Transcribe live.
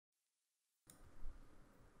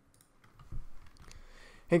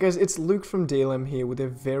Hey guys, it's Luke from DLM here with a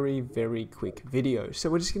very quick video. So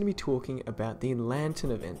we're just going to be talking about the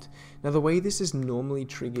Lantern event. Now the way this is normally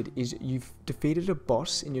triggered is you've defeated a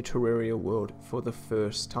boss in your Terraria world for the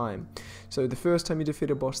first time. So the first time you defeat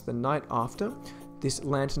a boss, the night after, this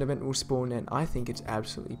Lantern event will spawn, and I think it's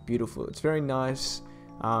absolutely beautiful. It's very nice.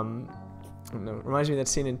 I don't know, it reminds me of that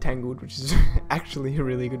scene in Tangled, which is actually a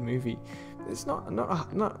really good movie. There's not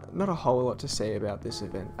a whole lot to say about this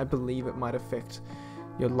event. I believe it might affect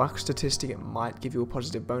your luck statistic. It might give you a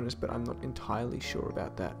positive bonus, but I'm not entirely sure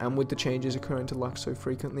about that. And with the changes occurring to luck so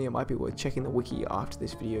frequently, it might be worth checking the wiki after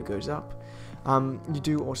this video goes up. You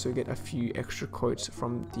do also get a few extra quotes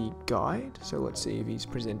from the guide, so let's see if he's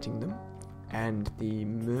presenting them, and the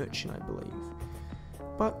merchant, I believe.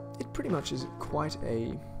 But it pretty much is quite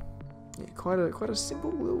a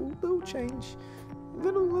simple little change.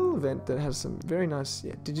 Little event that has some very nice,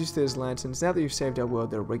 did you see those lanterns? Now that you've saved our world,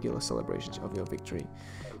 they're regular celebrations of your victory.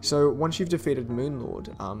 So once you've defeated Moonlord,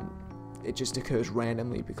 it just occurs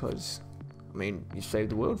randomly because, I mean, you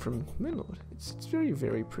saved the world from Moonlord. It's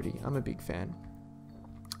very pretty. I'm a big fan.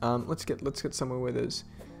 Let's get somewhere where there's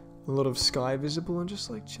a lot of sky visible and just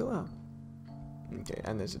like chill out. Okay,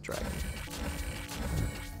 and there's a dragon.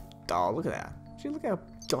 Oh, look at that. See, look how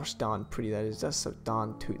gosh darn pretty that is. That's so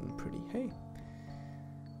darn tootin' pretty. Hey.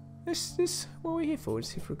 This what we're here for. We're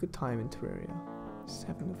just here for a good time in Terraria. Just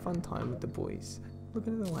having a fun time with the boys.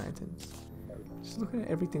 Looking at the lanterns. Just looking at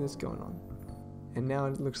everything that's going on. And now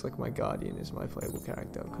it looks like my guardian is my playable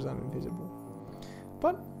character because I'm invisible.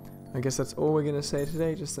 But I guess that's all we're going to say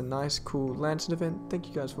today. Just a nice, cool lantern event. Thank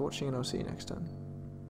you guys for watching, and I'll see you next time.